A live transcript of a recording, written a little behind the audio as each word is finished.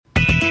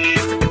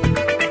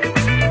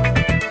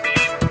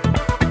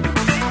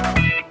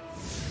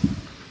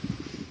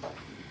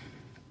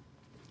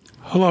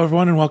Hello,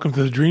 everyone, and welcome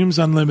to the Dreams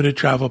Unlimited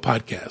Travel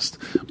Podcast.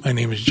 My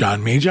name is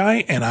John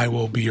Magi, and I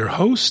will be your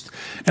host.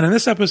 And in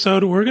this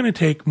episode, we're going to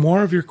take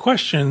more of your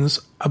questions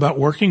about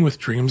working with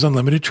Dreams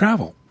Unlimited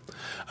Travel.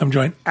 I'm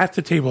joined at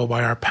the table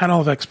by our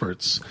panel of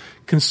experts.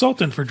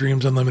 Consultant for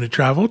Dreams Unlimited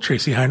Travel,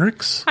 Tracy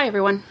Heinrichs. Hi,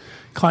 everyone.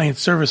 Client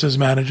Services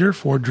Manager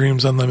for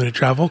Dreams Unlimited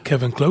Travel,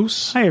 Kevin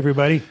Close. Hi,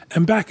 everybody.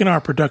 And back in our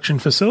production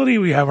facility,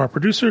 we have our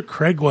producer,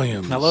 Craig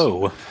Williams.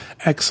 Hello.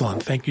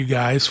 Excellent. Thank you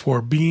guys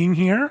for being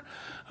here.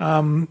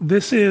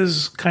 This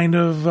is kind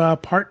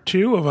of part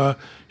two of a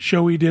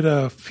show we did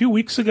a few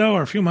weeks ago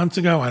or a few months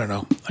ago. I don't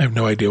know. I have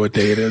no idea what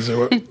day it is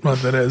or what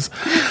month it is.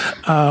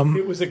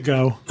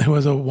 It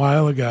was a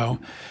while ago.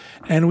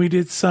 And we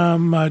did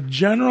some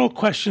general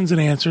questions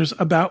and answers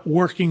about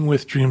working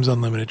with Dreams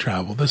Unlimited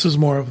Travel. This is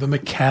more of the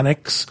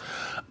mechanics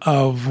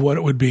of what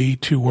it would be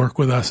to work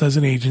with us as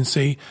an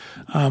agency.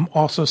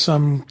 Also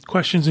some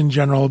questions in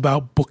general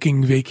about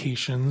booking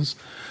vacations.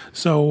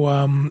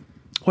 So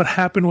what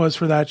happened was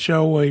for that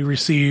show, we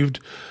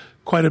received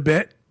quite a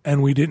bit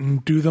and we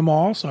didn't do them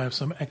all. So I have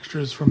some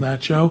extras from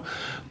that show,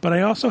 but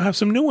I also have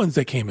some new ones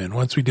that came in.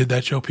 Once we did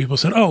that show, people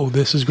said, oh,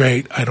 this is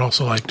great. I'd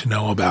also like to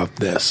know about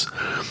this.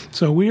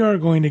 So we are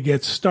going to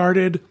get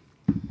started,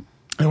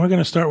 and we're going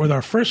to start with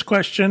our first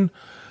question.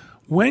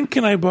 When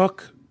can I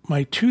book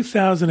my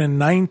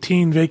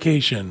 2019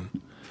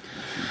 vacation?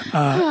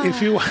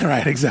 If you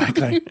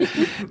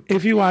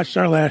watched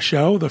our last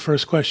show, the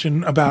first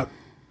question about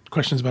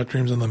questions about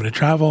Dreams Unlimited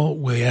Travel,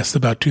 we asked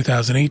about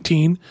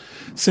 2018.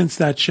 Since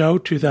that show,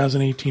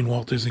 2018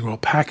 Walt Disney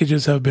World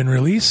packages have been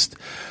released.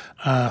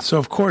 So,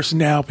 of course,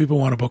 now people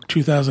want to book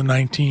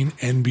 2019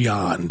 and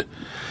beyond.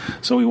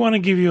 So we want to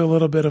give you a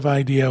little bit of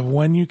idea of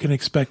when you can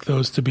expect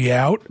those to be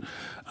out.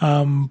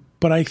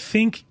 But I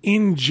think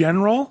in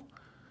general,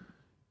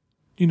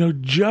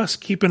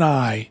 just keep an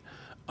eye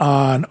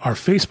on our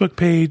Facebook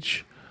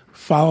page,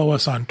 follow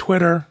us on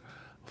Twitter,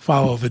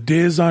 follow the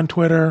Diz on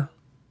Twitter.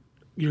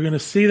 You're going to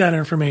see that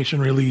information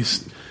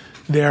released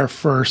there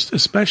first,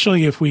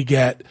 especially if we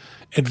get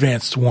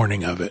advanced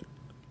warning of it.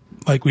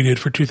 Like we did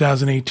for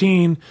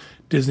 2018,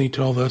 Disney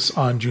told us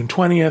on June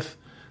 20th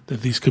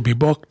that these could be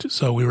booked,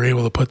 so we were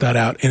able to put that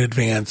out in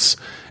advance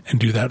and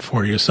do that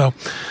for you. So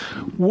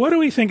what do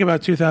we think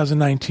about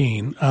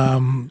 2019?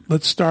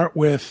 Let's start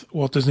with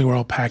Walt Disney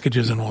World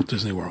packages in Walt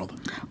Disney World.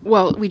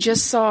 Well, we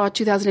just saw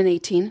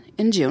 2018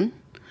 in June.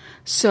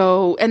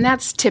 So, and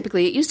that's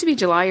typically, it used to be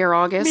July or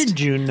August.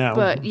 Mid-June now.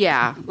 But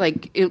yeah,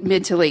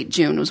 mid to late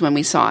June was when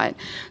we saw it.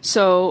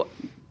 So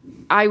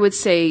I would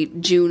say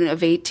June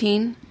of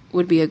 18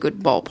 would be a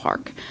good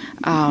ballpark.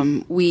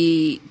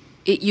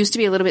 It used to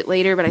be a little bit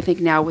later, but I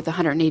think now with the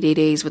 180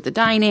 days with the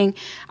dining,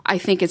 I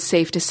think it's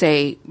safe to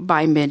say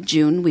by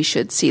mid-June we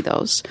should see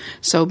those.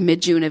 So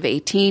mid-June of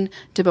 18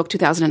 to book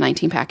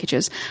 2019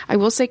 packages. I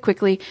will say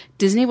quickly,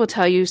 Disney will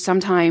tell you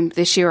sometime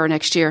this year or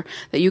next year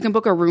that you can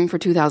book a room for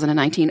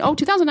 2019. Oh,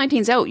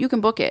 2019's out. You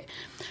can book it.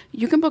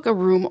 You can book a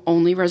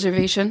room-only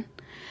reservation.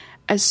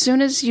 As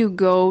soon as you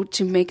go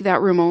to make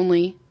that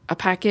room-only a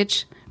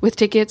package with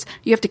tickets,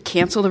 you have to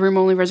cancel the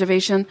room-only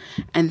reservation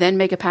and then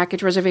make a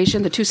package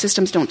reservation. The two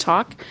systems don't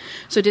talk.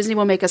 So Disney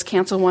will make us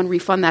cancel one,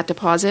 refund that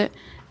deposit,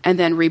 and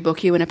then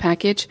rebook you in a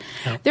package.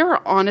 Yep. There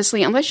are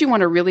honestly, unless you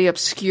want a really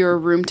obscure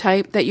room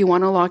type that you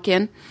want to lock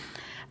in,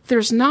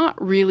 there's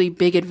not really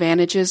big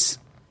advantages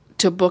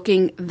to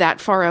booking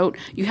that far out.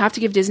 You have to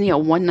give Disney a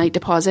one-night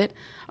deposit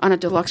on a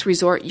deluxe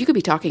resort. You could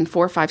be talking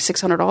 $400,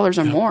 $500, $600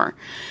 or more.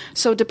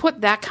 So to put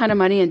that kind of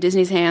money in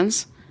Disney's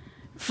hands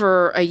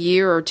for a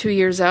year or 2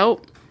 years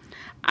out,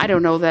 I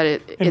don't know that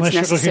it's necessary. Unless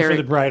you're looking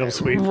for the bridal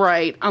suite.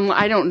 Right.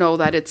 I don't know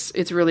that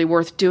it's really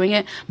worth doing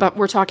it. But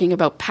we're talking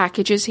about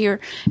packages here,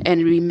 and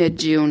it'll be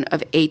mid-June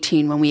of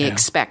 18 when we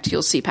expect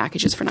you'll see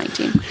packages for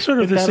 19.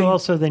 Sort of that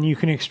also, then you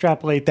can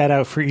extrapolate that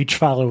out for each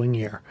following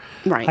year.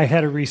 Right. I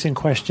had a recent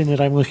question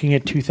that I'm looking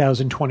at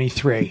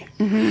 2023.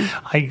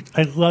 Mm-hmm.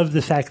 I love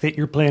the fact that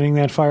you're planning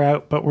that far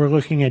out, but we're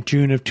looking at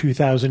June of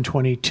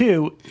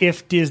 2022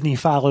 if Disney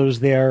follows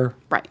their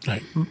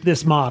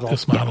this model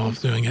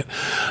of doing it.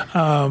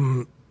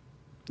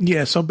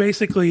 So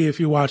basically, if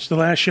you watch the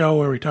last show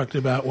where we talked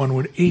about when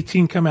would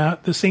 18 come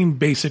out, the same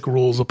basic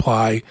rules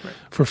apply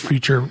for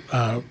future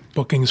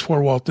bookings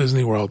for Walt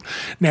Disney World.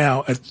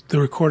 Now, at the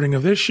recording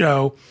of this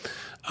show,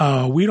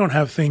 we don't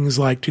have things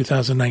like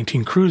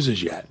 2019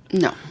 cruises yet.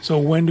 No. So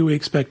when do we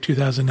expect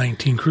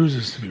 2019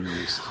 cruises to be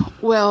released?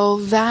 Well,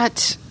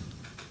 that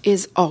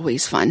is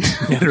always fun.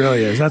 It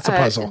really is. That's a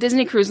puzzle.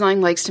 Disney Cruise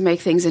Line likes to make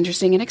things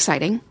interesting and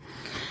exciting.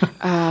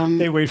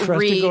 They wait for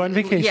us to go on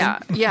vacation.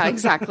 Yeah,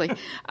 exactly.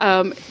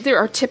 There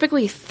are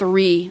typically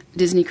 3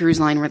 Disney Cruise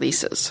Line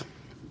releases.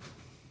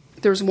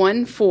 There's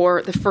one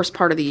for the first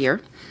part of the year,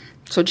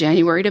 so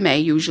January to May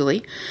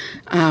usually,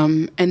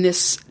 and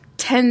this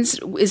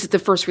is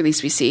the first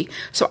release we see.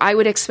 So I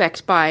would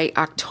expect by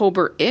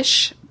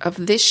October-ish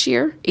of this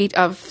year,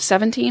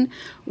 17,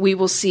 we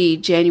will see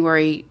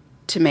January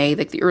to May,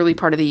 like the early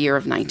part of the year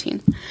of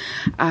 19.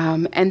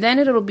 And then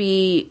it'll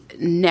be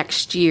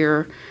next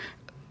year,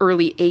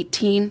 early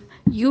 18,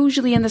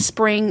 usually in the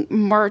spring,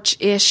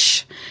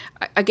 March-ish.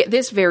 Again,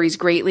 this varies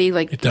greatly.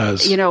 Like, it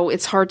does.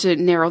 It's hard to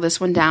narrow this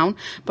one down,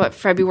 but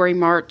February,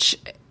 March,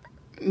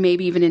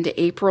 maybe even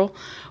into April,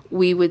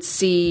 we would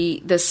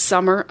see the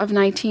summer of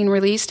 19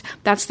 released.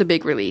 That's the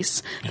big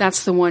release. Yeah.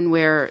 That's the one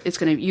where it's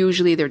going to,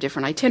 usually there are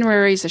different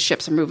itineraries, the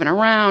ships are moving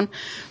around.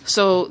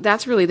 So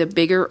that's really the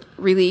bigger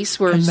release.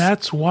 And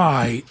that's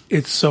why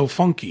it's so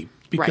funky,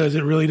 because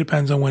it really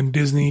depends on when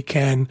Disney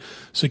can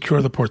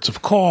secure the ports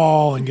of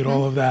call and get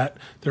all of that,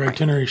 their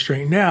itinerary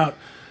straightened out.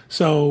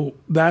 So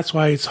that's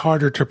why it's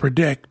harder to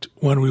predict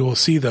when we will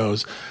see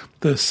those.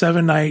 The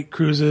 7-night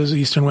cruises,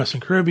 Eastern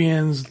Western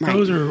Caribbeans,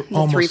 those are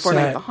almost 3-4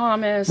 night set.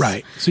 Bahamas.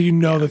 Right. So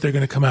that they're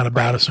going to come out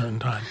about a certain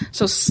time.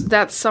 So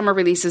that summer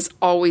release is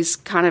always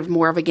kind of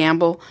more of a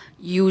gamble,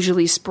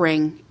 usually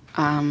spring,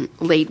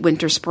 late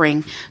winter,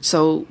 spring.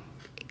 So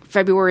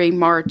February,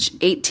 March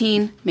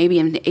 18, maybe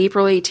in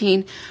April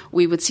 18,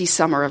 we would see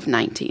summer of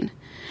 19.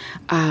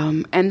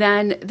 And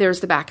then there's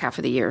the back half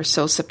of the year,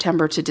 so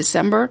September to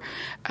December.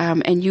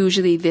 And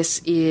usually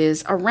this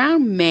is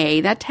around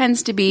May. That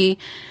tends to be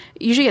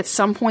usually at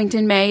some point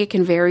in May. It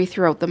can vary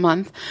throughout the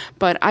month,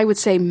 but I would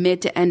say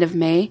mid to end of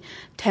May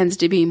tends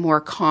to be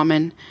more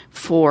common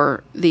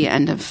for the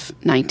end of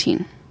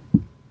 19.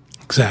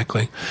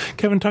 Exactly.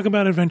 Kevin, talk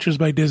about Adventures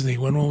by Disney.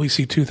 When will we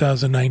see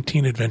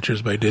 2019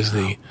 Adventures by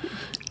Disney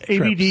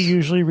trips? ABD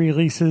usually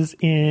releases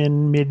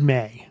in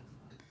mid-May.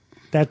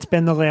 That's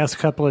been the last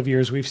couple of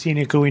years. We've seen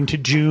it go into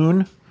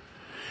June.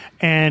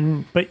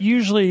 But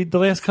usually the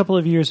last couple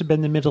of years have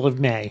been the middle of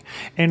May.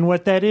 And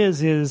what that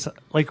is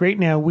like right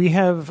now we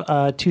have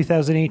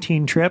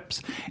 2018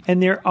 trips,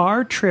 and there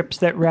are trips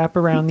that wrap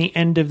around the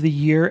end of the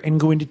year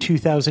and go into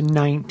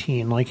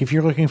 2019. Like if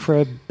you're looking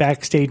for a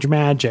Backstage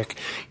Magic,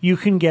 you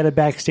can get a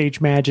Backstage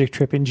Magic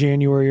trip in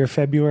January or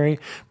February,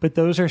 but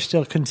those are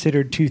still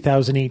considered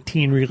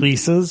 2018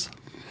 releases.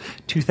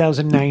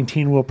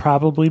 2019 will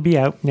probably be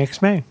out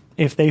next May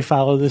if they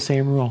follow the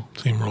same rule.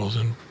 Same rules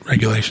and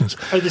regulations.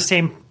 Or the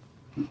same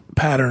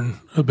pattern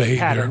of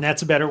behavior. Pattern,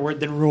 that's a better word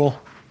than rule.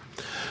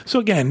 So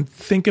again,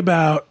 think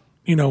about,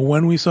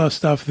 when we saw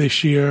stuff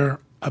this year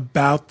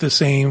about the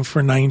same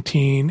for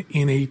 19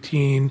 in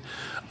 18.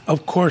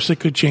 Of course it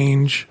could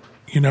change.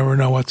 You never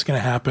know what's going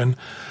to happen.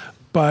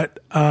 But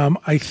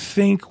I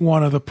think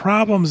one of the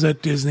problems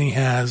that Disney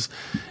has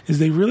is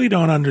they really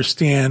don't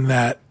understand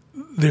that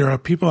there are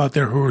people out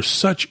there who are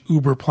such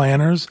uber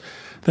planners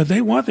that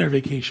they want their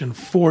vacation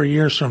 4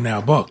 years from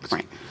now booked.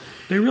 Right.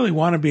 They really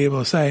want to be able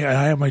to say,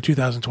 I have my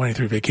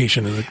 2023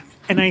 vacation.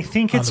 And I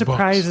think it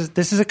surprises.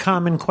 This is a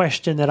common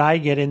question that I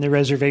get in the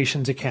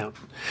reservations account.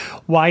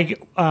 Why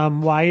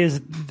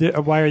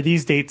are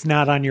these dates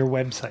not on your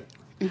website?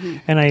 Mm-hmm.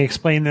 And I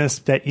explain this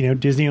that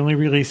Disney only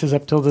releases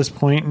up till this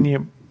point,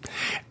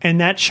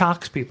 and that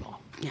shocks people.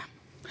 Yeah,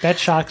 that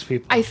shocks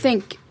people. I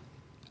think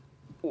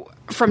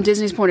from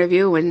Disney's point of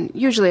view, and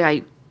usually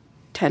I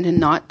tend to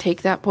not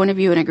take that point of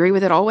view and agree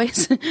with it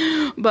always.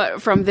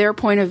 But from their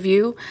point of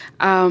view,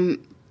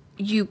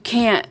 you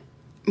can't,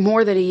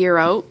 more than a year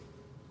out,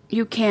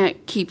 you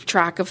can't keep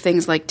track of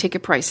things like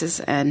ticket prices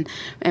and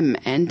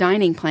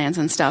dining plans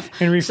and stuff.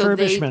 And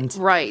refurbishments.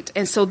 Right.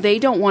 And so they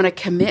don't want to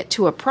commit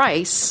to a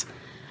price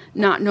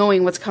not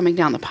knowing what's coming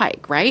down the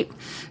pike, right?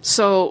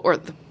 So, or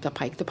the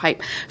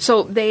pipe.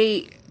 So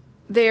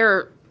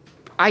they're,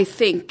 I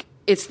think,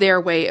 it's their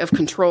way of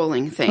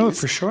controlling things. Oh,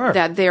 for sure.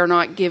 That they're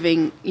not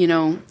giving,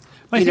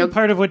 I think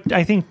part of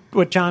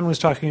what John was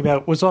talking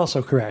about was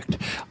also correct.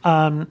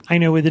 I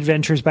know with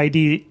Adventures by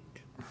Disney,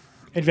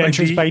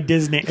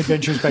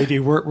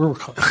 we're really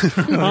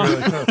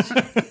close.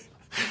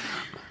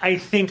 I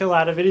think a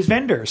lot of it is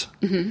vendors.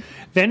 Mm-hmm.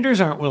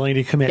 Vendors aren't willing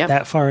to commit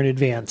that far in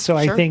advance. So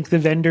I think the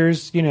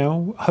vendors,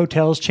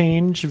 hotels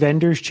change,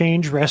 vendors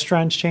change,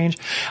 restaurants change.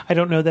 I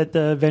don't know that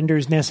the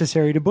vendors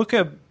necessary to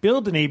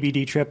build an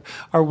ABD trip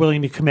are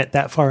willing to commit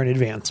that far in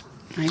advance.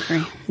 I agree.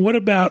 What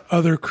about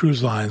other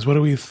cruise lines? What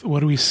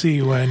do we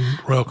see when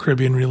Royal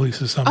Caribbean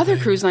releases something? Other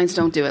cruise lines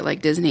don't do it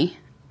like Disney.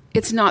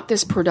 It's not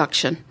this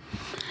production.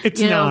 It's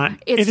not.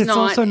 It's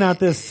also not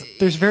this.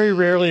 There's very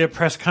rarely a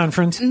press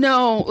conference.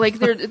 No, like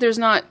there's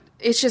not.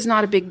 It's just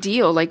not a big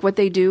deal. Like what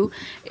they do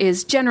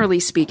is,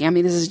 generally speaking,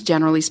 this is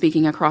generally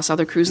speaking across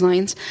other cruise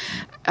lines,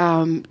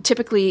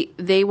 typically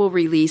they will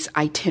release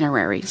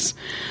itineraries.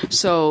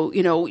 So,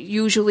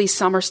 usually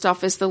summer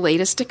stuff is the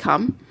latest to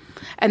come.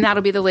 And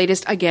that'll be the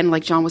latest, again,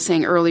 like John was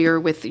saying earlier,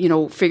 with,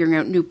 figuring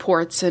out new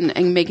ports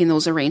and making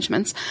those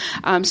arrangements.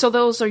 So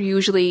those are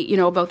usually,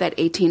 about that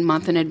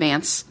 18-month in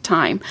advance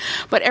time.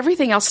 But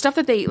everything else, stuff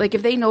that they, like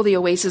if they know the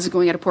Oasis is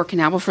going out of Port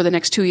Canaveral for the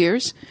next 2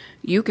 years,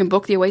 you can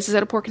book the Oasis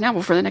out of Port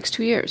Canaveral for the next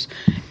 2 years.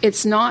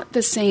 It's not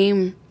the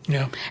same.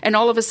 Yeah. And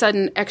all of a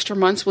sudden, extra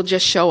months will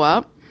just show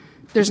up.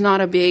 There's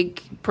not a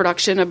big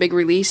production, a big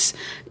release.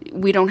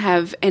 We don't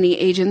have any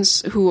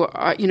agents who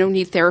are,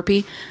 need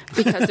therapy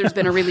because there's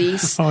been a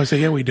release. Oh, I say,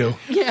 yeah, we do.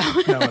 Yeah.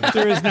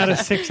 There is not a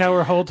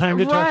 6-hour hold time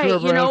to talk to a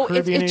Royal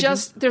Caribbean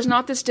agent? There's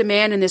not this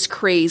demand and this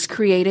craze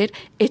created.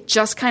 It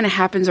just kind of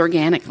happens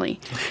organically.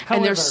 However,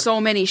 and there's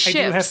so many ships.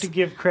 I do have to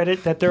give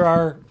credit that there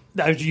are,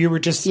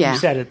 you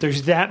said it,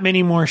 there's that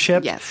many more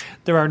ships. Yes.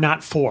 There are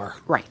not 4.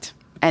 Right.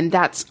 And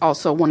that's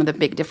also one of the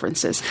big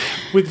differences.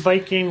 With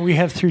Viking, we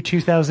have through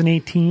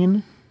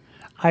 2018.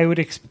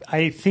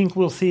 I think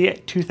we'll see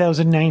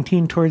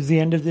 2019 towards the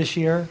end of this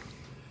year.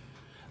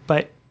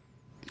 But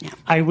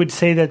I would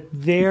say that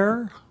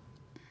their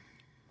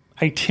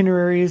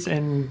itineraries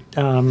and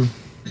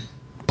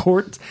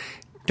ports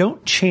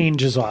don't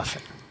change as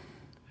often.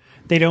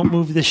 They don't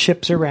move the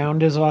ships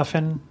around as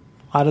often.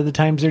 A lot of the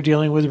times they're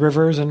dealing with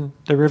rivers, and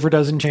the river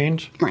doesn't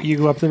change. Right. You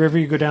go up the river,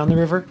 you go down the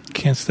river.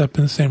 Can't step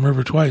in the same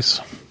river twice.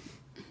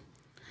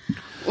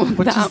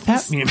 What does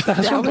that mean?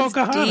 That's That what was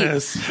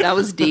Pocahontas. deep. That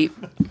was deep.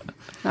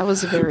 That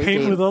was very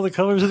Paint deep. with all the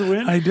colors of the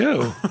wind? I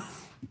do.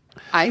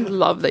 I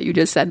love that you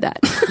just said that.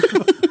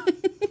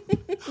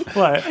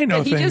 What? I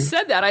know He things. just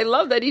said that. I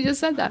love that he just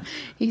said that.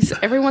 He's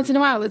every once in a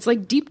while, it's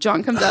like Deep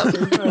John comes out.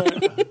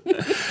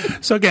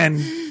 So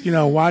again,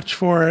 watch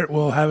for it.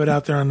 We'll have it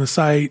out there on the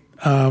site.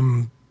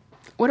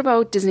 What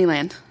about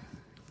Disneyland?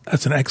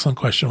 That's an excellent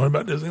question. What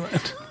about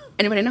Disneyland?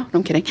 Anybody know? No,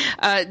 I'm kidding.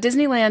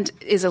 Disneyland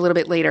is a little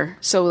bit later.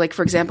 So, like,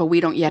 for example,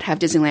 we don't yet have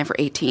Disneyland for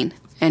 18,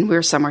 and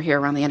we're somewhere here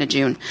around the end of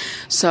June.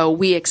 So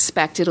we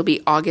expect it'll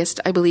be August,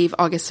 I believe,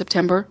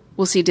 September.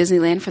 We'll see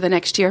Disneyland for the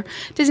next year.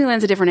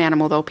 Disneyland's a different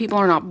animal, though. People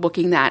are not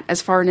booking that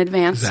as far in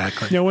advance.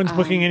 Exactly. No one's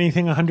booking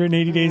anything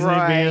 180 days in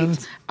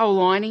advance.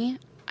 Aulani,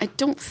 I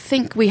don't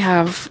think we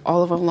have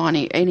all of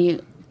Aulani,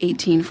 any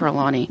 18 for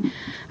Aulani.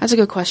 That's a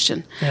good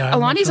question. Yeah,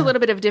 I'm not Aulani's sure. a little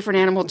bit of a different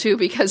animal, too,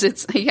 because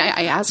it's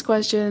I ask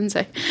questions.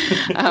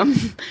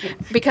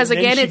 Because, And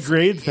again, then she it's...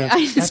 grades them.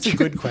 That's a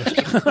good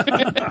question.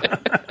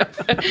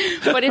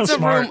 But it's a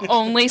Smart. room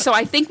only, so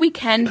I think we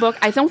can book.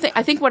 I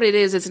think what it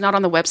is, it's not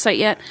on the website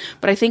yet,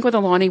 but I think with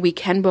Aulani, we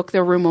can book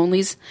their room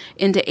onlys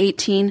into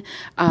 18.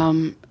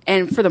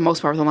 And for the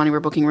most part with Aulani,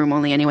 we're booking room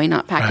only anyway,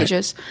 not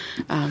packages.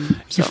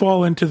 You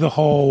fall into the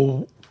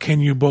whole, can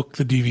you book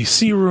the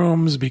DVC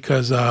rooms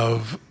because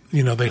of,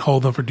 they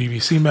hold them for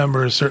DVC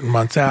members certain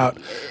months out.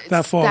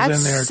 That falls That's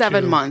in there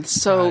 7 too. months.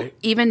 So Right.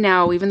 even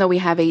now, even though we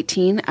have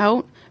 18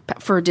 out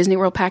for Disney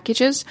World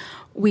packages,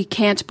 we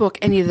can't book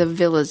any of the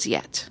villas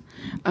yet.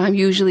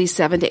 Usually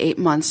 7 to 8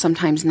 months,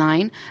 sometimes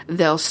 9,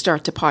 they'll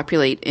start to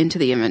populate into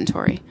the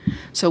inventory.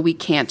 So we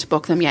can't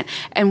book them yet.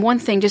 And one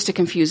thing, just to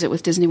confuse it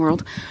with Disney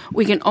World,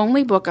 we can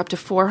only book up to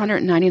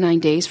 499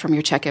 days from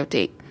your checkout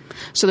date.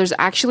 So there's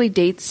actually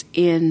dates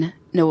in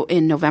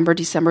November,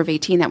 December of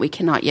 18 that we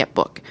cannot yet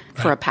book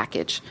for a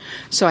package.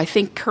 So I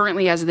think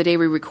currently, as of the day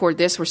we record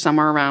this, we're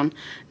somewhere around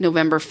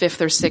November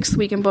 5th or 6th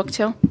we can book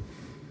till.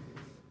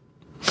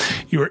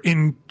 You were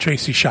in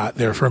Tracy's shot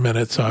there for a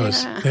minute, so I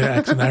was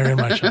admiring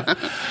my shot.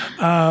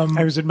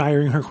 I was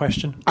admiring her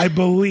question. I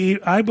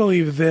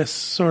believe this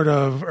sort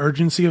of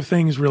urgency of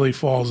things really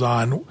falls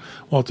on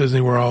Walt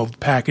Disney World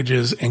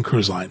packages and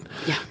cruise line.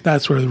 Yeah.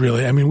 That's where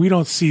we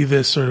don't see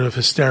this sort of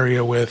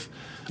hysteria with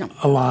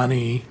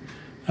Aulani,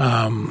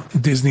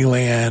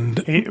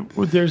 Disneyland.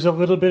 There's a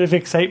little bit of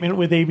excitement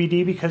with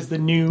ABD because the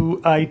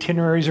new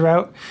itineraries are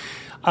out.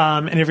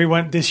 And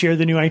everyone this year,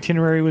 the new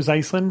itinerary was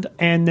Iceland.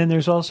 And then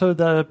there's also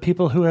the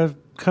people who have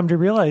come to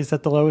realize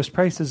that the lowest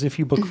price is if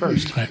you book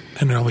first. Right.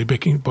 And early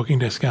booking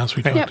discounts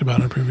we talked about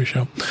on a previous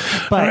show.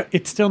 But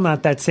it's still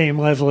not that same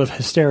level of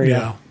hysteria.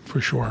 Yeah, for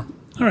sure.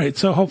 All right.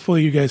 So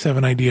hopefully you guys have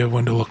an idea of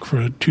when to look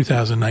for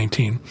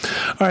 2019.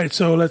 All right.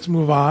 So let's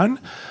move on.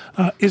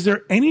 Is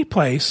there any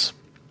place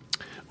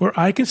where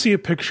I can see a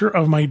picture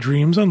of my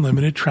Dreams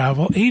Unlimited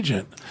travel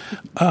agent?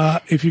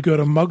 If you go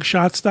to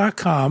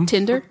mugshots.com.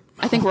 Tinder?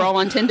 I think we're all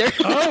on Tinder.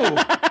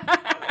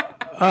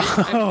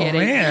 Oh,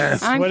 kidding. man.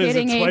 I'm What is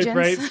kidding, it? Swipe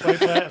right, agents.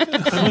 swipe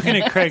left. I'm looking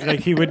at Craig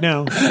like he would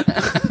know.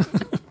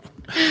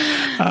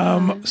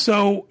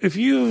 So if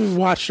you've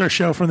watched our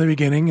show from the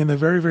beginning, in the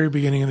very, very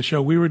beginning of the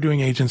show, we were doing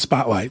agent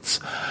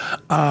spotlights.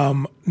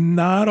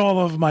 Not all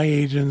of my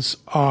agents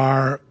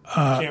are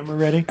Camera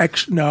ready?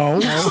 no.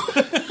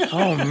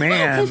 Oh,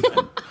 man.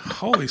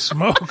 Holy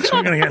smokes.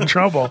 We're going to get in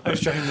trouble. I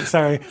was trying to,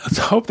 sorry. Let's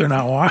hope they're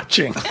not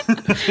watching.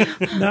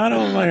 Not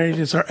all of my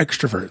agents are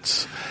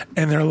extroverts,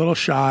 and they're a little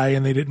shy,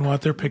 and they didn't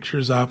want their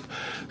pictures up.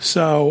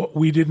 So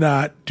we did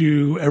not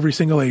do every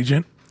single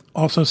agent.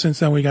 Also, since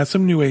then, we got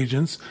some new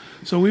agents.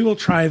 So we will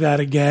try that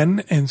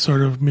again and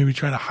sort of maybe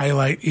try to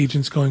highlight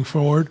agents going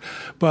forward.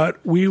 But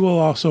we will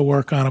also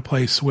work on a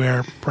place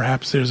where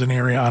perhaps there's an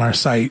area on our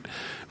site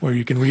where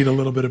you can read a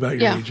little bit about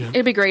your agent.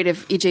 It'd be great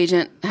if each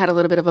agent had a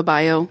little bit of a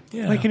bio.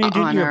 Yeah. Like an agent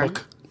on our-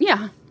 yearbook.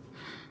 Yeah.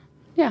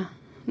 Yeah.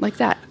 Like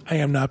that. I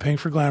am not paying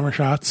for glamour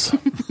shots.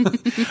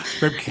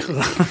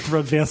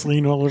 Rub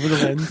Vaseline all over the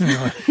lens.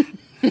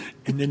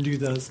 And then do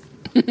those.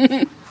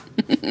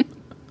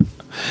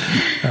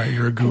 All right,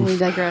 you're a goof. We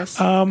digress.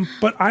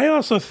 But I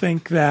also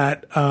think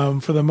that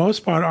for the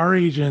most part, our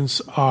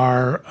agents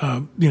are,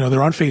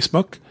 they're on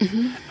Facebook.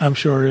 I'm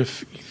sure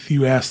if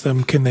you ask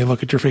them, can they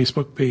look at your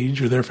Facebook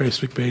page or their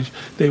Facebook page,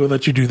 they would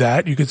let you do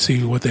that. You could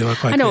see what they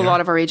look like. I know there. a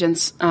lot of our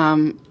agents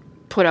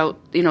put out,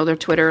 their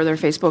Twitter, their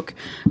Facebook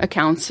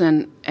accounts,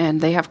 and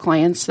they have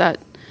clients that,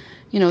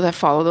 that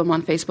follow them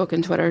on Facebook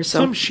and Twitter. So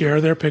some share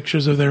their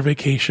pictures of their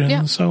vacation.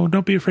 Yeah. So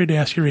don't be afraid to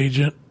ask your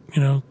agent,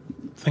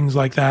 things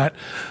like that.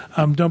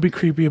 Don't be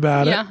creepy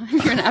about it. Yeah, if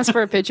you're going to ask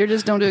for a picture,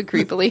 just don't do it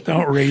creepily.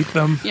 Don't rate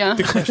them. Yeah.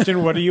 The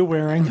question, what are you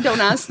wearing? Don't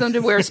ask them to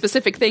wear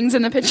specific things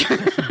in the picture.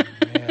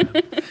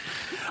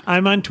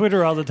 I'm on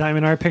Twitter all the time,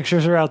 and our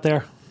pictures are out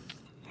there.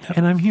 Yep.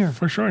 And I'm here.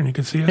 For sure, and you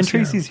can see us. And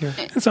Tracy's here.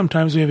 And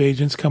sometimes we have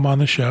agents come on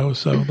the show,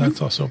 so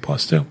that's also a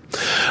plus too.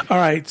 All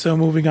right, so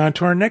moving on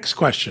to our next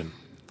question.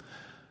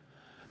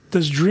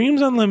 Does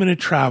Dreams Unlimited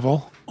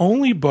Travel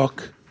only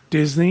book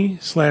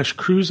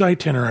Disney/cruise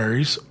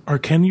itineraries, or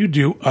can you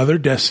do other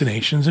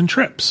destinations and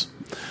trips?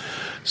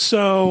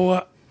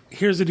 So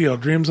here's the deal.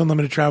 Dreams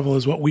Unlimited Travel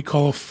is what we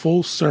call a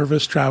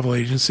full-service travel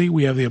agency.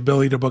 We have the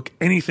ability to book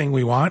anything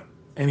we want,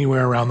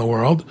 anywhere around the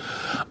world,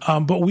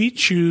 but we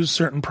choose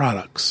certain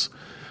products.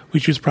 We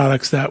choose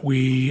products that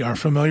we are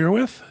familiar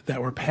with,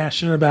 that we're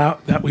passionate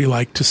about, that we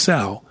like to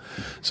sell.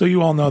 So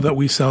you all know that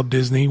we sell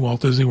Disney,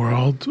 Walt Disney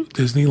World,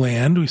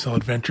 Disneyland. We sell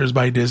Adventures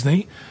by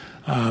Disney,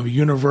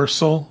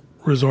 Universal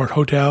Resort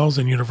Hotels,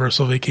 and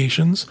Universal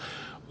Vacations.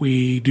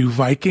 We do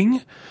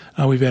Viking.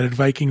 We've added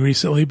Viking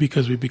recently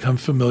because we've become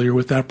familiar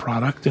with that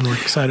product, and we're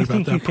excited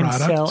about that product.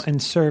 You can sell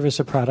and service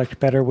a product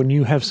better when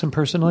you have some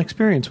personal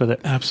experience with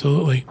it.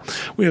 Absolutely.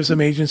 We have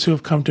some agents who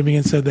have come to me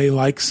and said they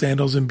like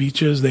Sandals and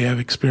Beaches. They have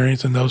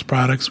experience in those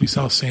products. We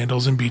sell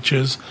Sandals and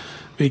Beaches,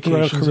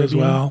 vacations as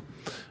well.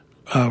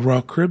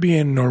 Royal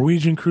Caribbean,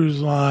 Norwegian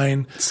Cruise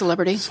Line.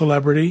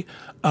 Celebrity.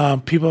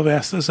 People have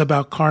asked us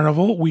about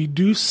Carnival. We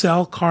do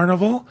sell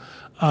Carnival.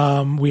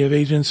 We have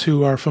agents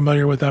who are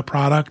familiar with that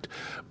product,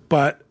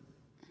 but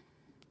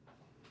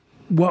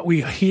what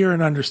we hear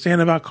and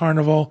understand about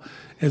Carnival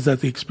is that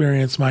the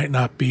experience might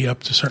not be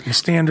up to certain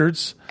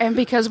standards. And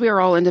because we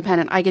are all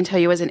independent, I can tell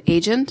you as an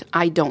agent,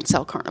 I don't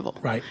sell Carnival.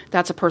 Right.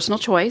 That's a personal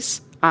choice.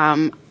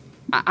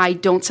 I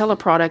don't sell a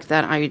product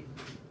that I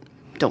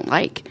don't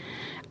like.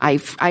 I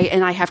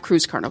have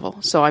cruised Carnival,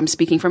 so I'm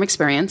speaking from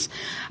experience.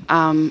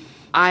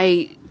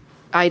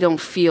 I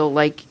don't feel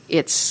like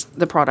it's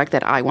the product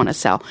that I want to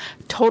sell.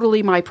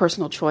 Totally my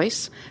personal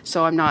choice.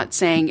 So I'm not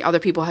saying other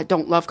people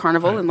don't love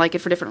Carnival and like it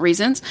for different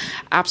reasons.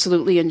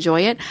 Absolutely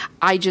enjoy it.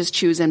 I just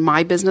choose in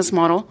my business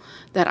model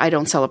that I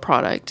don't sell a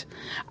product.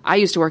 I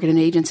used to work at an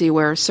agency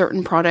where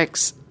certain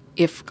products,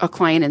 if a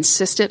client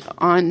insisted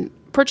on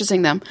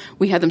purchasing them,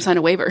 we had them sign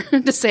a waiver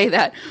to say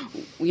that,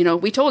 we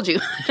told you.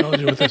 We told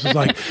you what this was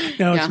like.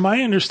 Now, it's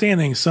my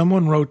understanding,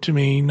 someone wrote to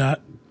me not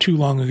too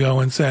long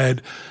ago and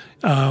said,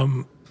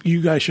 you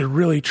guys should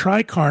really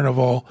try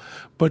Carnival,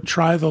 but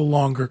try the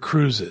longer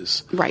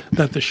cruises. Right.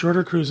 That the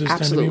shorter cruises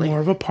tend to be more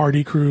of a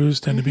party cruise,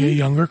 tend to be a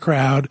younger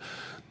crowd,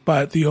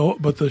 but the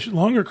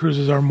longer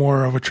cruises are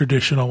more of a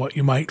traditional, what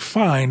you might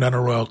find on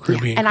a Royal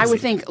Caribbean. And I would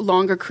think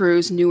longer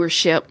cruise, newer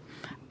ship,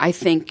 I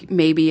think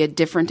maybe a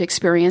different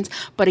experience.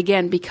 But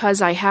again,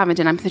 because I haven't,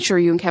 and I'm sure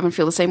you and Kevin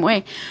feel the same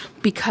way,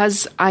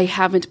 because I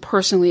haven't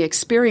personally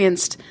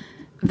experienced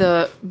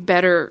the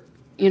better,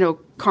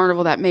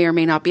 Carnival that may or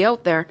may not be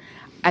out there,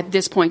 at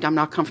this point, I'm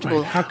not comfortable.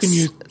 Right. How can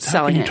you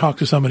talk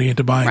to somebody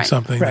into buying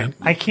something? Right.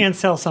 I can't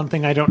sell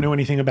something I don't know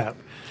anything about.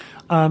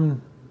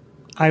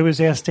 I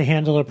was asked to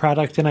handle a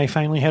product, and I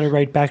finally had to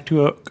write back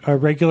to a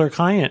regular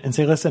client and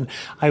say, listen,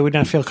 I would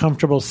not feel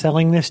comfortable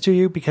selling this to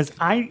you because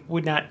I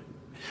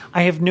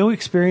have no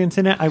experience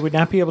in it. I would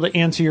not be able to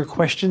answer your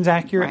questions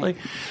accurately.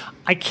 Right.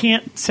 I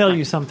can't sell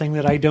you something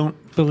that I don't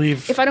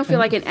believe. If I don't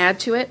feel I can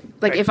add to it,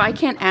 if I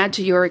can't add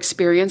to your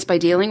experience by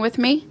dealing with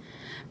me,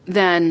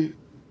 then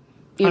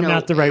I'm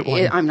not the right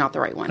one. I'm not the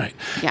right one. Right.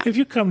 Yeah. If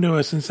you come to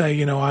us and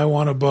say, I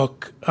want to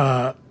book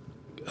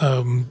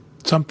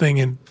something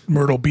in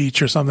Myrtle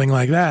Beach or something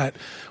like that,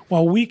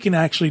 well, we can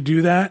actually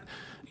do that.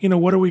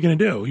 What are we going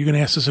to do? You're going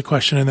to ask us a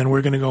question and then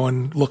we're going to go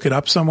and look it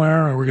up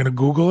somewhere or we're going to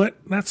Google it?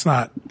 That's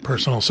not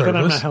personal service.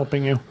 But I'm not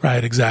helping you.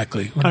 Right,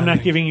 exactly. I'm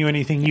not giving you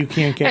anything you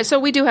can't get. Yeah, so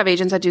we do have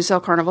agents that do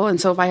sell Carnival,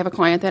 and so if I have a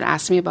client that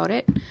asks me about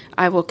it,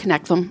 I will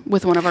connect them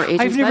with one of our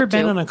agents. I've never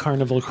been on a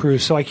Carnival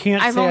cruise, so I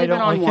can't say I don't like it.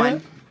 I've only been on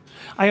one.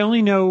 I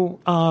only know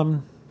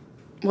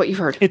what you've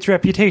heard. Its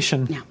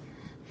reputation.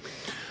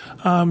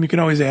 Yeah. You can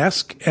always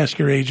ask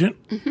your agent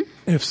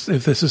if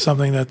this is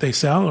something that they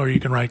sell, or you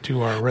can write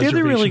to our reservations. The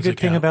other really good account.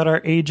 thing about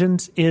our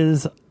agents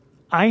is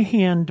I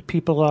hand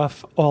people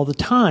off all the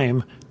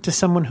time to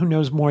someone who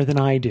knows more than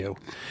I do.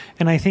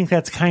 And I think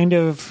that's kind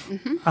of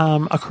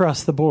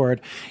across the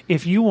board.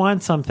 If you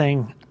want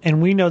something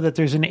and we know that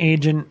there's an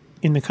agent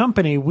in the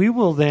company, we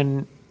will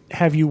then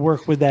have you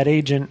work with that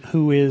agent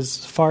who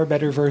is far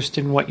better versed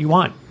in what you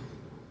want.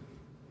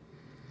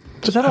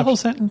 Was that a whole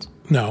sentence?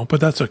 No,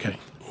 but that's okay.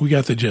 We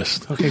got the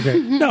gist. Okay,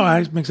 great. No,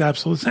 it makes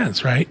absolute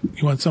sense, right?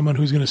 You want someone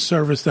who's going to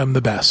service them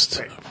the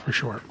best, for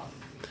sure.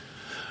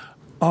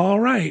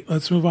 All right,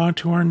 let's move on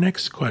to our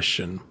next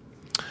question.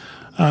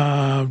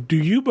 Do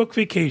you book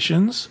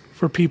vacations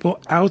for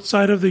people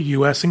outside of the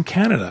U.S. and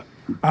Canada?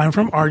 I'm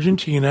from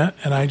Argentina,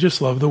 and I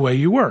just love the way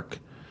you work.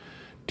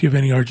 Do you have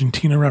any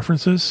Argentina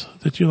references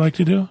that you like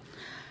to do?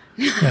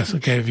 Yes,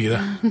 okay,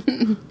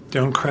 Vita.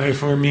 Don't cry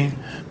for me.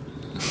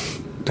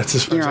 That's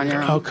as far as You're on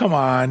your own. Oh, come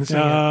on.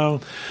 No,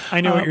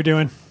 I know what you're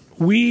doing.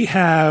 We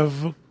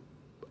have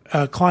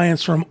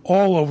clients from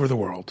all over the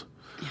world.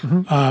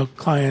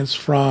 Clients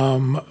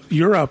from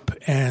Europe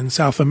and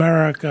South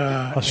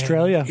America,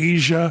 Australia, and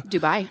Asia,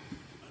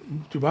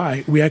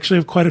 Dubai. We actually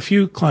have quite a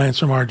few clients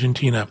from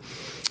Argentina.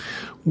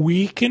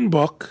 We can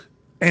book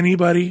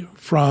anybody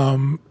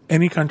from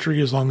any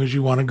country as long as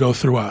you want to go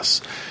through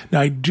us.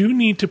 Now, I do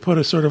need to put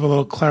a sort of a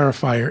little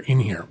clarifier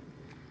in here.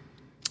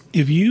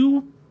 If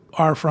you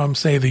are from,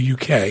 say, the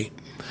UK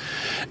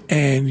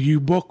and you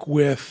book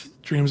with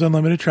Dreams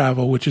Unlimited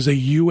Travel, which is a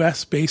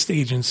US-based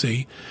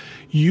agency,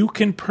 you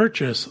can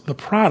purchase the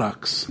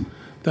products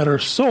that are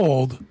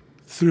sold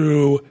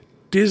through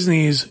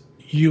Disney's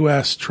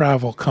U.S.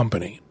 travel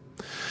company.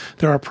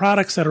 There are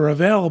products that are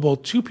available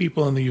to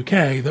people in the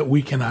UK that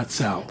we cannot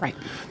sell. Right.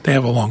 They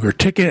have a longer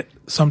ticket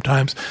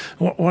sometimes.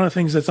 One of the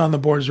things that's on the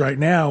boards right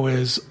now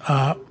is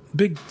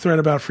big thread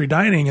about free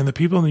dining, and the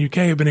people in the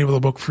UK have been able to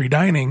book free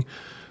dining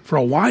for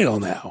a while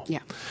now. Yeah.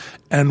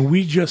 And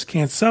we just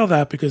can't sell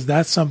that because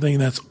that's something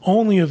that's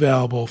only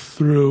available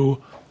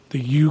through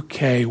the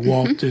UK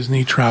Walt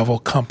Disney Travel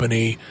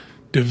Company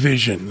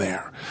division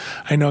there.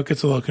 I know it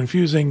gets a little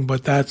confusing,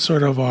 but that's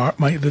sort of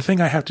the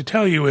thing I have to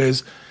tell you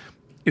is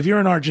if you're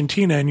in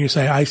Argentina and you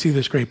say, I see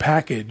this great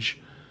package,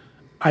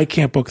 I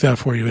can't book that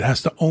for you. It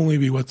has to only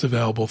be what's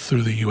available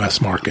through the U.S.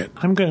 market.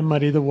 I'm going to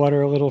muddy the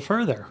water a little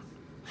further.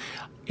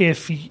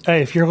 If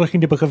you're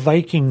looking to book a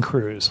Viking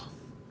cruise,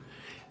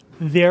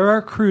 there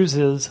are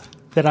cruises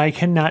that I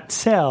cannot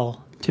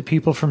sell to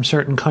people from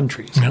certain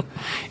countries. Yep.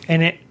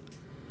 And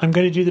I'm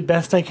going to do the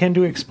best I can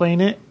to explain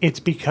it. It's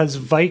because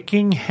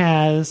Viking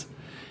has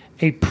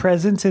a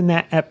presence and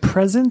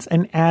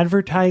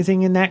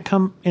advertising in that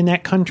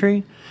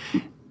country,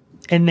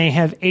 and they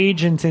have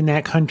agents in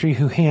that country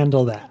who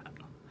handle that.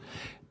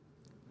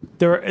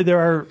 There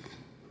are.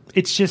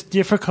 It's just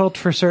difficult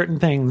for certain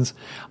things.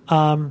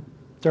 There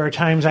are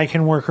times I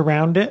can work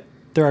around it.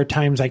 There are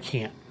times I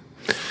can't.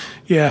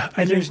 Yeah,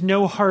 there's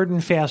no hard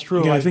and fast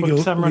rule. Yeah, I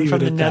booked someone from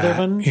the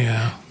Netherlands.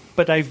 Yeah.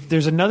 But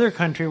there's another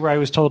country where I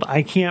was told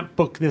I can't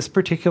book this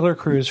particular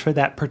cruise for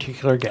that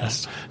particular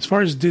guest. As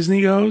far as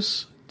Disney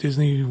goes,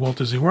 Disney, Walt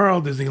Disney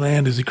World,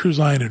 Disneyland, Disney Cruise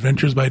Line,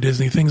 Adventures by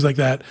Disney, things like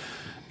that,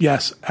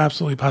 yes,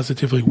 absolutely,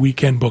 positively, we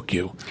can book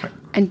you.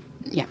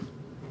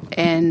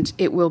 And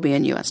it will be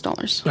in U.S.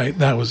 dollars. Right,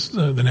 that was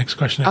the next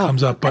question that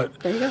comes up. But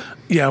there you go.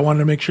 Yeah, I wanted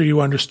to make sure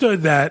you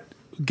understood that,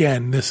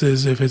 again, this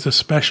is if it's a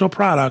special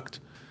product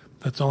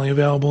that's only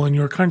available in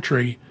your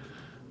country,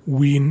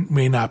 we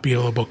may not be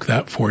able to book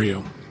that for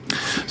you.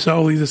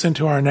 So leads us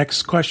into our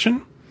next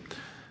question.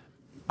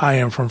 I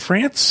am from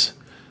France.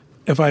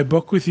 If I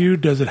book with you,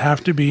 does it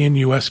have to be in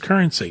U.S.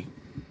 currency?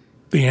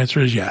 The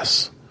answer is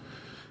yes.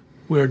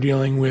 We're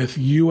dealing with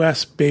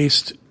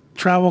U.S.-based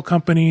travel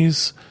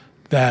companies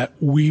that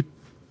we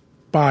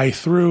buy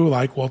through,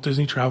 like Walt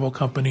Disney Travel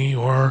Company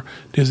or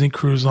Disney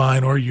Cruise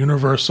Line or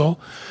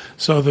Universal,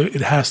 so that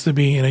it has to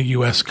be in a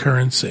U.S.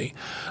 currency.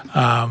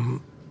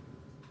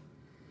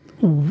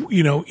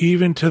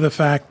 Even to the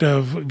fact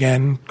of,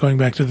 again, going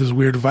back to this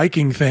weird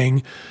Viking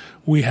thing,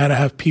 we had to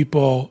have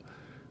people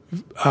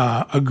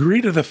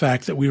agree to the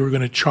fact that we were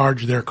going to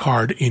charge their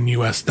card in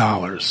U.S.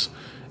 dollars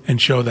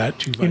and show that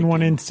to Viking. In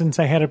one instance,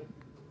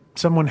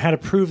 someone had to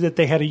prove that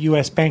they had a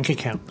U.S. bank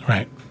account.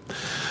 Right.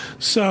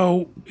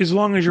 So as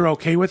long as you're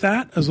okay with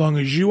that, as long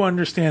as you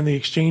understand the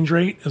exchange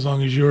rate, as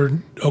long as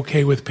you're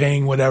okay with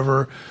paying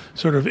whatever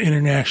sort of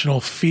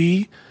international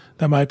fee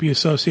that might be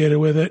associated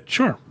with it,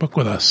 sure, book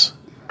with us.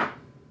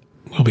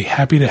 We'll be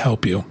happy to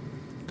help you.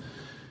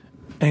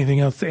 Anything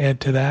else to add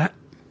to that?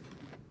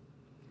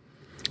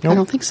 Nope. I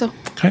don't think so.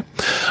 Okay.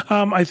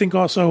 I think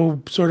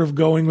also sort of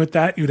going with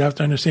that, you'd have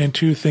to understand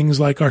two things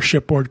like our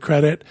shipboard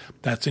credit.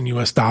 That's in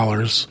U.S.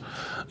 dollars,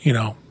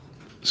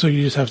 So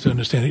you just have to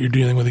understand that you're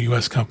dealing with a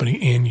U.S. company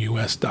in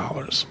U.S.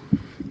 dollars.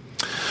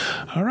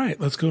 All right,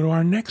 let's go to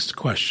our next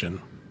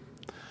question.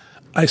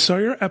 I saw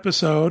your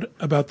episode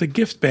about the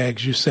gift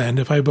bags you send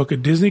if I book a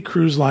Disney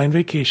Cruise Line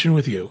vacation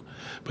with you,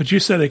 but you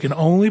said it can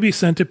only be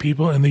sent to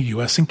people in the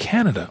U.S. and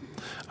Canada.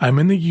 I'm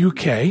in the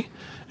U.K.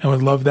 and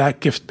would love that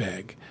gift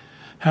bag.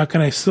 How can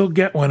I still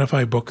get one if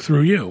I book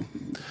through you?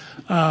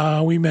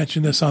 We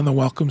mentioned this on the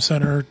Welcome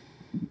Center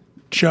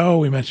show.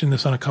 We mentioned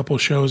this on a couple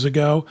shows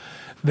ago,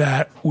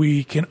 that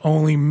we can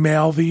only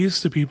mail these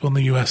to people in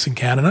the U.S. and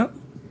Canada.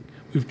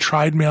 We've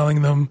tried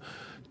mailing them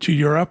to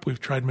Europe. We've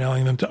tried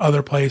mailing them to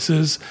other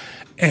places,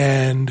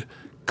 and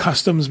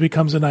customs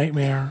becomes a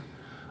nightmare.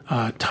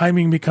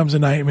 Timing becomes a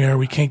nightmare.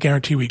 We can't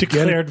guarantee we get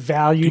it. Declared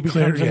value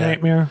becomes a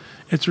nightmare.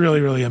 It's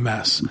really, really a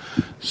mess.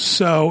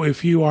 So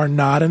if you are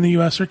not in the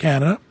U.S. or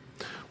Canada,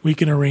 we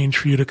can arrange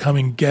for you to come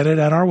and get it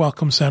at our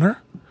Welcome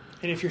Center.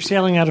 And if you're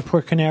sailing out of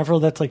Port Canaveral,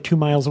 that's like 2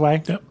 miles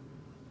away? Yep.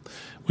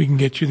 We can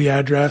get you the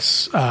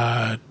address.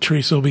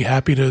 Teresa will be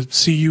happy to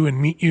see you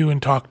and meet you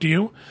and talk to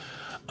you.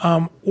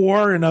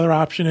 Or another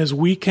option is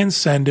we can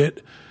send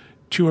it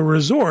to a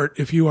resort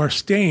if you are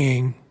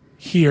staying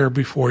here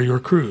before your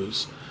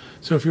cruise.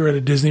 So if you're at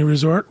a Disney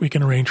resort, we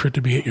can arrange for it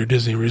to be at your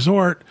Disney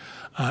resort,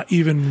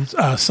 even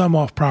some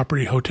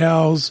off-property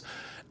hotels.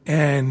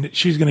 And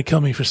she's going to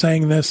kill me for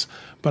saying this,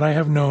 but I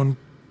have known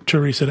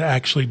Teresa to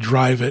actually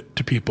drive it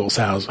to people's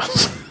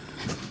houses.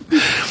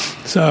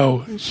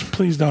 So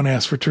please don't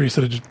ask for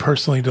Teresa to just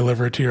personally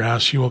deliver it to your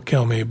house. She will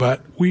kill me.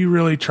 But we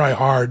really try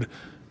hard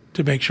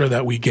to make sure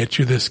that we get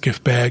you this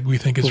gift bag. We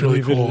think it's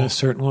really cool. Leave it in a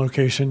certain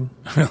location.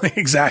 Really,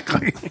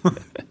 exactly.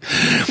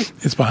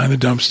 It's behind the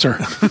dumpster.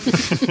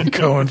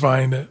 Go and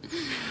find it.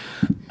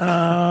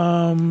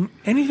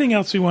 Anything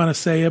else we want to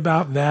say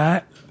about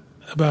that?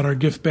 About our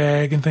gift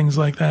bag and things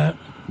like that?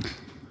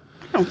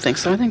 I don't think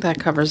so. I think that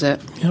covers it.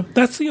 Yep.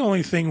 That's the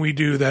only thing we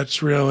do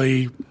that's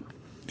really,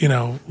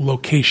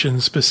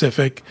 location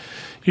specific.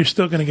 You're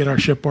still going to get our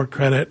shipboard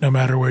credit no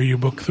matter where you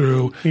book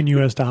through. In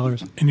U.S.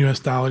 dollars. In U.S.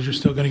 dollars. You're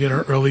still going to get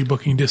our early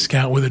booking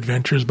discount with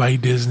Adventures by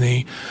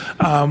Disney.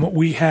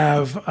 We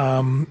have,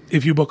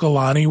 if you book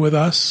Aulani with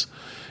us,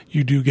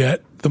 you do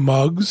get the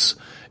mugs.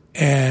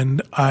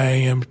 And I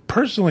am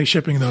personally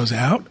shipping those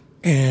out.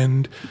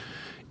 And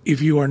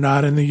if you are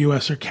not in the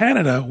U.S. or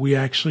Canada, we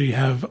actually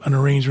have an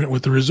arrangement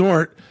with the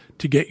resort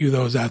to get you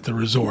those at the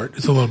resort.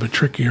 It's a little bit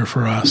trickier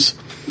for us.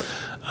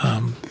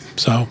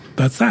 So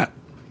that's that.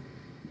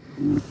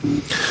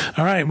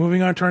 All right,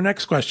 moving on to our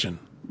next question.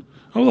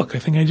 Oh, look, I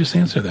think I just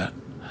answered that.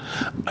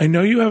 I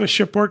know you have a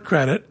shipboard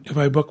credit if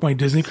I book my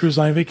Disney Cruise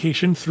Line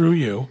vacation through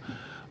you.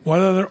 What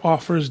other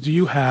offers do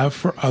you have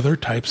for other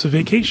types of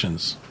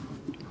vacations?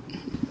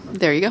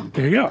 There you go.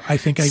 There you go. I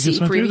think I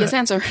just went through that. Previous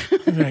answer.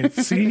 Right,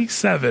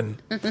 C7.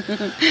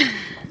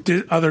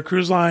 Other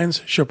cruise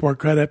lines, shipboard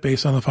credit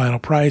based on the final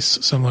price,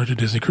 similar to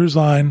Disney Cruise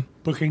Line.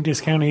 Booking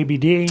discount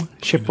ABD,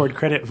 shipboard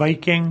credit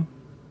Viking.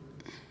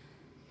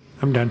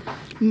 I'm done.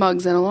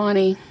 Mugs and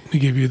Aulani. We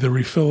give you the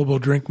refillable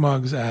drink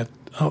mugs to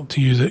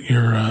use at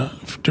your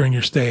during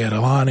your stay at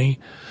Aulani.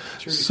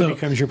 So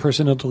becomes your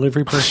personal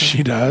delivery person.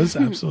 She does,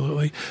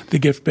 absolutely. The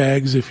gift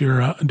bags if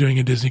you're doing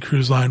a Disney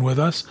Cruise Line with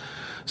us.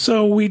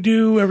 So we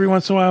do, every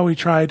once in a while, we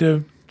try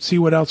to see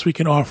what else we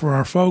can offer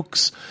our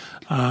folks.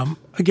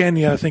 Again,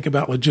 you got to think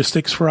about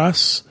logistics for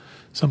us.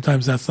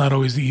 Sometimes that's not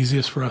always the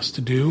easiest for us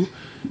to do,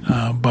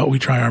 but we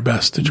try our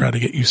best to try to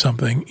get you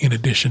something in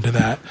addition to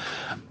that.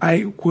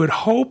 I would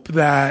hope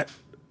that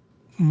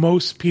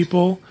most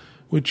people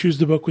would choose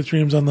to book with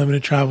Dreams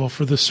Unlimited Travel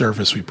for the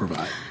service we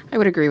provide. I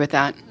would agree with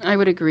that. I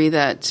would agree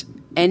that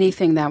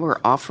anything that we're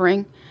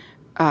offering,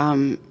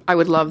 I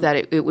would love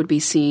that it would be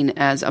seen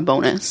as a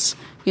bonus.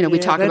 We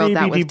talk about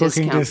that with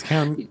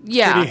discount.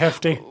 Yeah. Pretty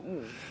hefty.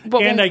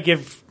 And I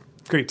give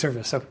great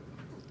service, so.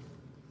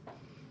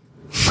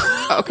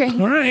 Okay.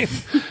 All right.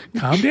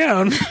 Calm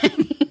down.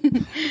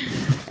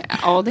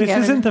 All together.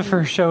 This isn't the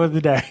first show of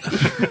the day.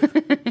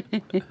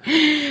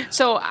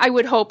 So I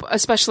would hope,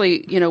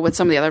 especially, with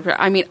some of the other,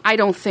 I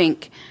don't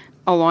think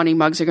Aulani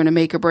mugs are going to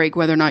make or break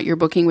whether or not you're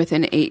booking with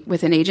an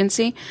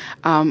agency.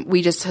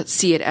 We just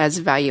see it as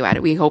value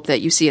added. We hope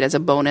that you see it as a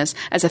bonus,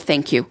 as a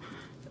thank you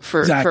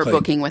for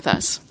booking with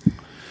us.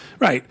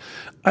 Right.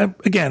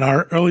 Again,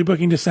 our early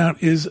booking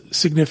discount is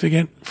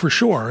significant for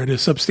sure. It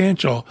is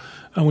substantial.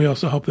 And we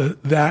also hope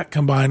that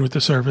combined with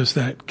the service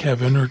that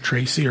Kevin or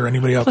Tracy or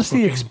anybody else plus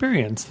the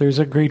experience. There's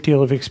a great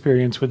deal of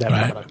experience with that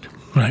product.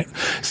 Right.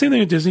 Same thing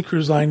with Disney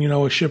Cruise Line.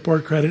 A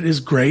shipboard credit is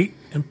great.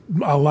 And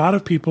a lot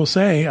of people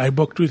say, I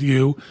booked with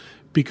you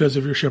because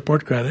of your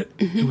shipboard credit.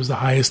 Mm-hmm. It was the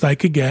highest I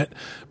could get,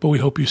 but we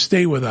hope you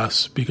stay with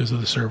us because of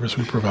the service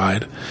we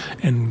provide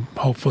and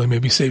hopefully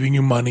maybe saving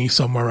you money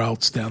somewhere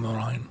else down the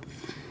line.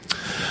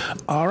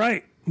 All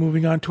right.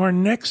 Moving on to our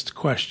next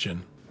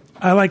question.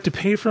 I like to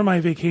pay for my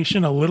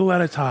vacation a little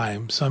at a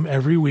time, some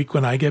every week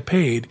when I get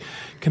paid.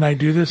 Can I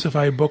do this if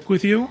I book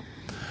with you?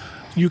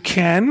 You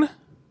can.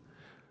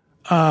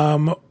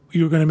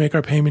 You're going to make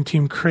our payment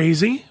team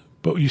crazy,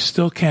 but you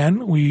still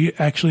can. We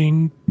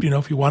actually,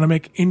 if you want to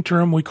make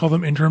interim, we call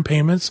them interim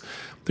payments.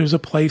 There's a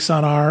place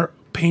on our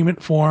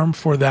payment form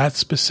for that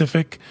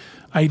specific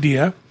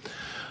idea.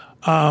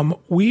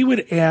 We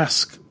would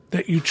ask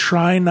that you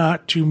try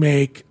not to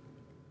make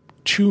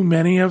too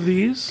many of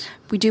these.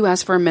 We do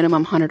ask for a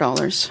minimum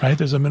 $100. Right.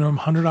 There's a minimum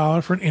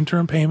 $100 for an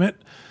interim payment.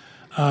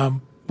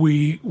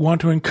 We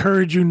want to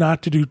encourage you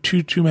not to do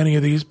too many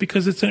of these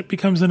because it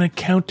becomes an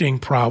accounting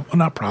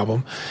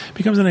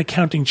becomes an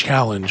accounting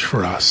challenge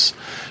for us.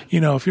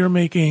 If you're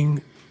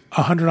making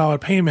a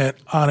 $100 payment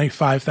on a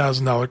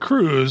 $5,000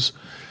 cruise,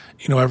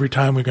 every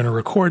time we're going to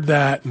record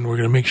that and we're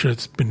going to make sure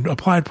it's been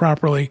applied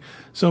properly.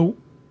 So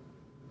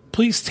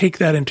please take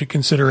that into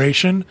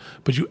consideration,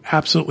 but you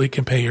absolutely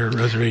can pay your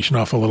reservation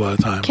off a little at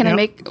a time. Can I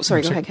make...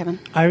 Sorry, go ahead, Kevin.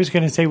 I was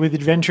going to say, with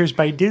Adventures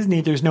by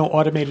Disney, there's no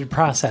automated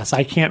process.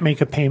 I can't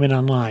make a payment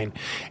online.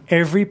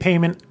 Every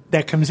payment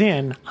that comes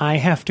in, I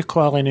have to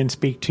call in and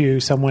speak to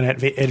someone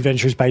at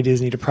Adventures by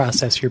Disney to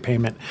process your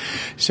payment.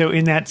 So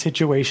in that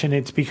situation,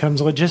 it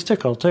becomes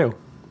logistical, too.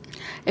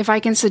 If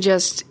I can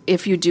suggest,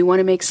 if you do want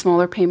to make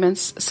smaller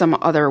payments, some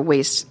other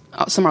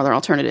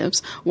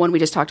alternatives. One, we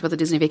just talked about the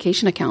Disney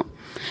vacation account.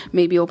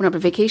 Maybe open up a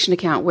vacation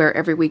account where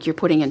every week you're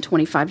putting in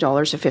 $25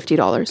 or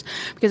 $50.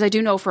 Because I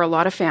do know for a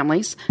lot of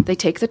families, they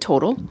take the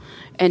total,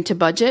 and to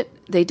budget,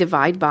 they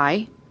divide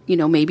by,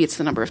 maybe it's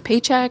the number of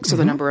paychecks or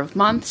the number of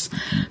months.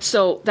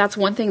 So that's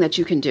one thing that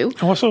you can do.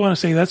 I also want to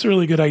say that's a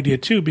really good idea,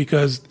 too,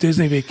 because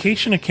Disney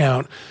vacation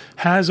account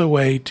has a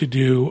way to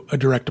do a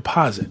direct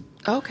deposit.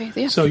 Okay,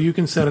 yeah. So you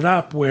can set it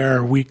up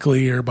where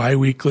weekly or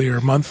biweekly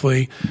or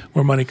monthly,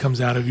 where money comes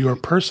out of your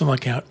personal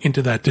account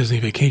into that Disney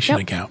vacation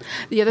account.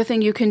 The other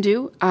thing you can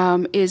do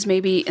is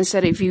maybe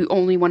instead, if you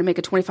only want to make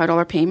a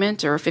 $25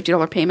 payment or a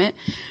 $50 payment,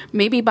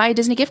 maybe buy a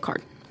Disney gift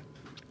card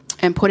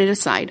and put it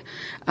aside.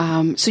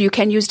 So you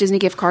can use Disney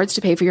gift cards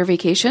to pay for your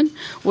vacation.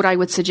 What I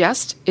would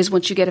suggest is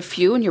once you get a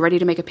few and you're ready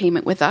to make a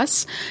payment with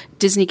us,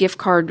 Disney gift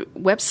card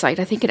website,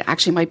 I think it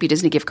actually might be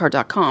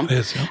disneygiftcard.com,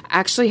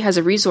 actually has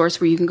a resource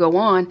where you can go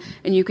on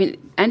and you can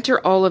enter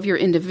all of your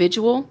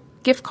individual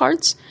gift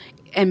cards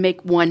and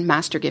make one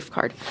master gift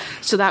card.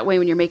 So that way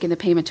when you're making the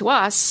payment to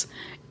us,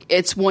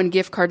 it's one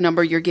gift card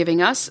number you're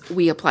giving us,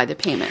 we apply the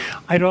payment.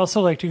 I'd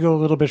also like to go a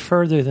little bit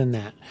further than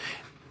that.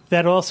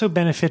 That also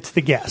benefits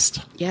the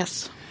guest.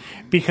 Yes.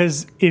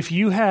 Because if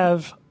you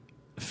have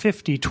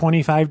 $50,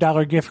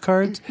 $25 gift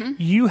cards,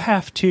 you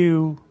have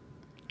to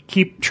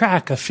keep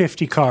track of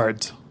 50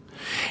 cards.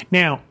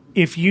 Now,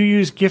 if you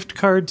use gift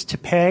cards to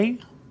pay,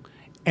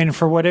 and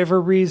for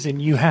whatever reason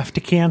you have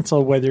to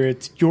cancel, whether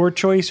it's your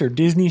choice or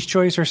Disney's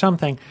choice or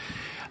something,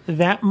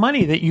 that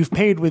money that you've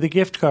paid with a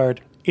gift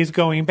card is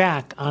going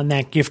back on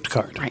that gift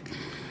card. Right.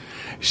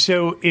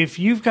 So if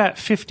you've got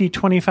 $50,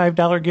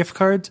 $25 gift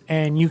cards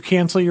and you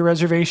cancel your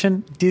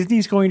reservation,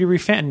 Disney's going to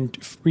refund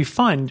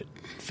 $50,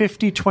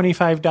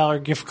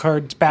 $25 gift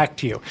cards back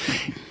to you.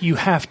 You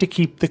have to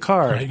keep the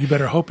card. Right, you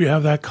better hope you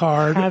have that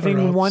card. Having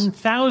a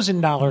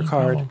 $1,000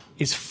 card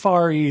is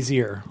far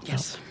easier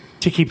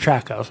to keep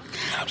track of.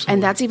 Absolutely.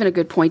 And that's even a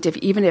good point.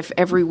 Even if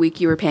every week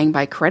you were paying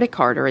by credit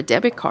card or a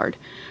debit card,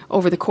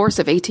 over the course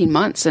of 18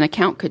 months, an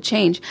account could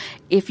change.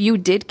 If you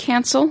did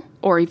cancel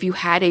or if you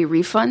had a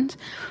refund,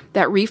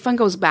 that refund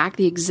goes back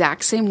the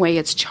exact same way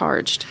it's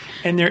charged.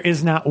 And there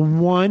is not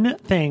one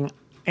thing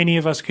any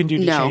of us can do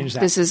to change that.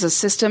 No, this is a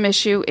system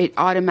issue. It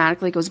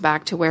automatically goes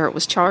back to where it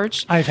was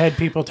charged. I've had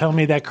people tell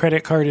me that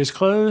credit card is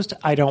closed.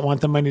 I don't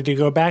want the money to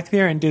go back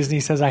there. And Disney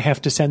says I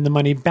have to send the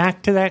money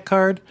back to that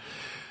card.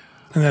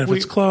 And then if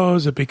it's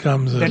closed, it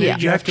becomes a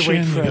you have to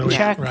wait for a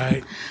check.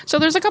 Right. So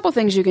there's a couple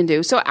things you can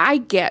do. So I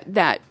get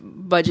that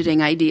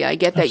budgeting idea. I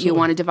get that you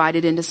want to divide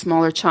it into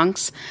smaller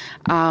chunks.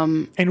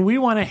 And we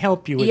want to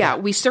help you with that. Yeah,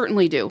 we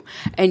certainly do.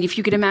 And if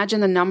you could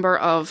imagine the number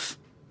of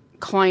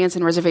clients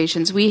and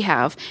reservations we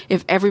have,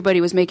 if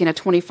everybody was making a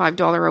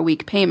 $25 a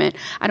week payment,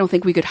 I don't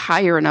think we could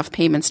hire enough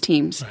payments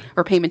teams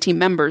or payment team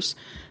members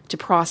to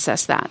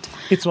process that.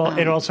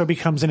 It also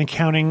becomes an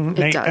accounting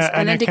it does.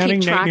 And then to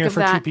keep track of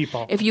for that, 2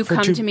 people. If you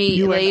come to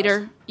me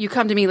later,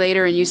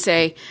 and you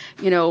say,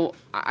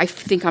 I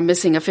think I'm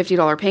missing a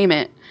 $50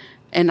 payment,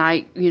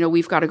 and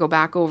we've got to go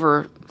back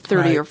over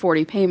 30 or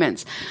 40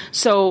 payments.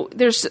 So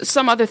there's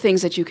some other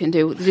things that you can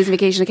do. The Disney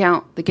vacation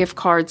account, the gift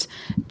cards,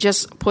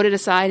 just put it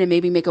aside and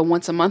maybe make a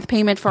once a month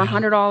payment for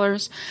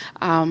 $100.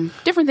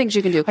 Different things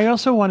you can do. I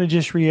also want to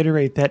just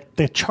reiterate that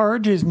the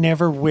charge is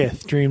never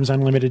with Dreams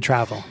Unlimited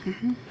Travel.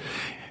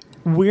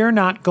 We're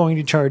not going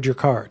to charge your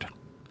card.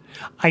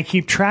 I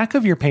keep track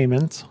of your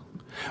payments,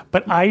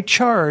 but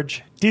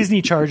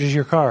Disney charges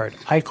your card.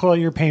 I call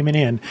your payment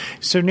in.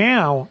 So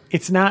now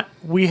it's not,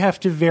 we have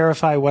to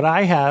verify what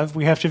I have,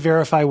 we have to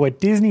verify what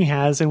Disney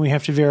has, and we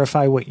have to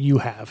verify what you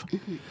have.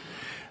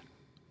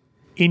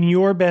 In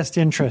your best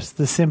interest,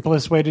 the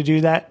simplest way to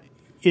do that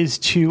is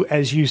to,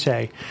 as you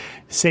say,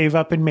 save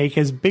up and make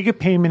as big a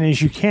payment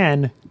as you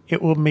can.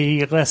 It will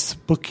be less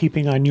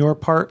bookkeeping on your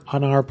part,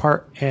 on our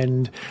part,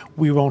 and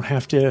we won't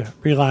have to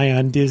rely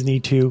on Disney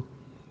to.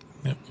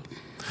 Yep.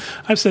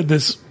 I've said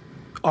this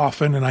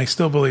often, and I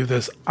still believe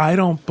this. I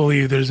don't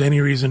believe there's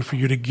any reason for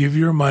you to give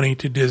your money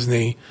to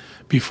Disney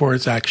before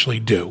it's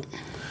actually due.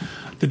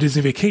 The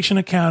Disney vacation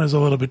account is a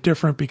little bit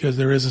different because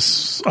there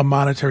is a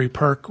monetary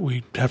perk.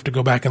 We have to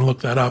go back and look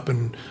that up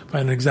and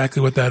find out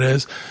exactly what that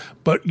is.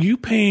 But you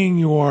paying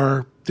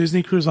your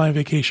Disney Cruise Line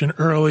vacation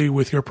early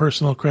with your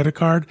personal credit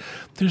card,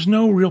 there's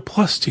no real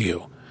plus to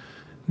you.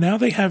 Now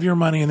they have your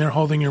money and they're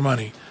holding your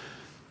money.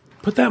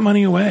 Put that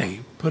money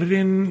away. Put it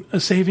in a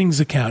savings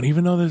account.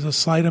 Even though there's a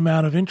slight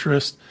amount of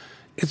interest,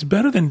 it's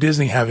better than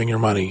Disney having your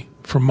money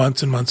for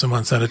months and months and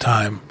months at a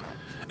time.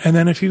 And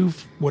then if you,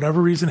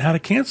 whatever reason, had to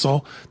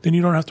cancel, then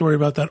you don't have to worry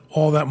about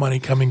all that money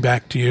coming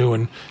back to you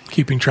and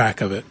keeping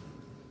track of it.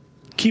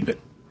 Keep it.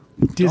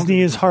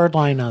 Disney is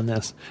hardline on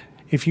this.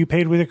 If you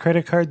paid with a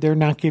credit card, they're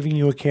not giving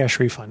you a cash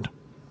refund.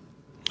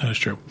 That is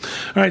true.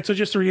 All right, so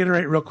just to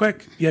reiterate real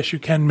quick, yes, you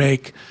can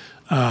make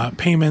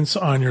payments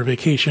on your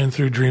vacation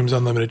through Dreams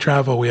Unlimited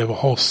Travel. We have a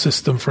whole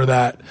system for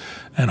that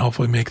and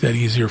hopefully make that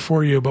easier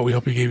for you, but we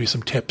hope we gave you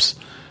some tips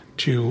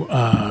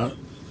to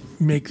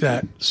make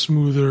that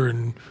smoother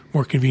and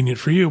more convenient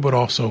for you, but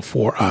also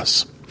for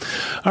us.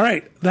 All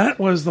right, that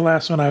was the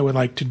last one I would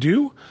like to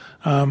do.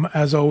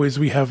 As always,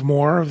 we have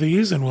more of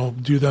these, and we'll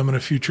do them in a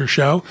future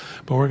show,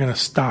 but we're going to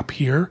stop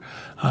here.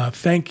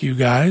 Thank you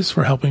guys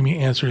for helping me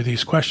answer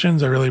these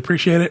questions. I really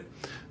appreciate it.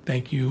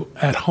 Thank you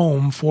at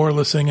home for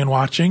listening and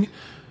watching.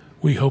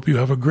 We hope you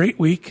have a great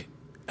week,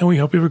 and we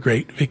hope you have a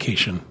great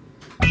vacation.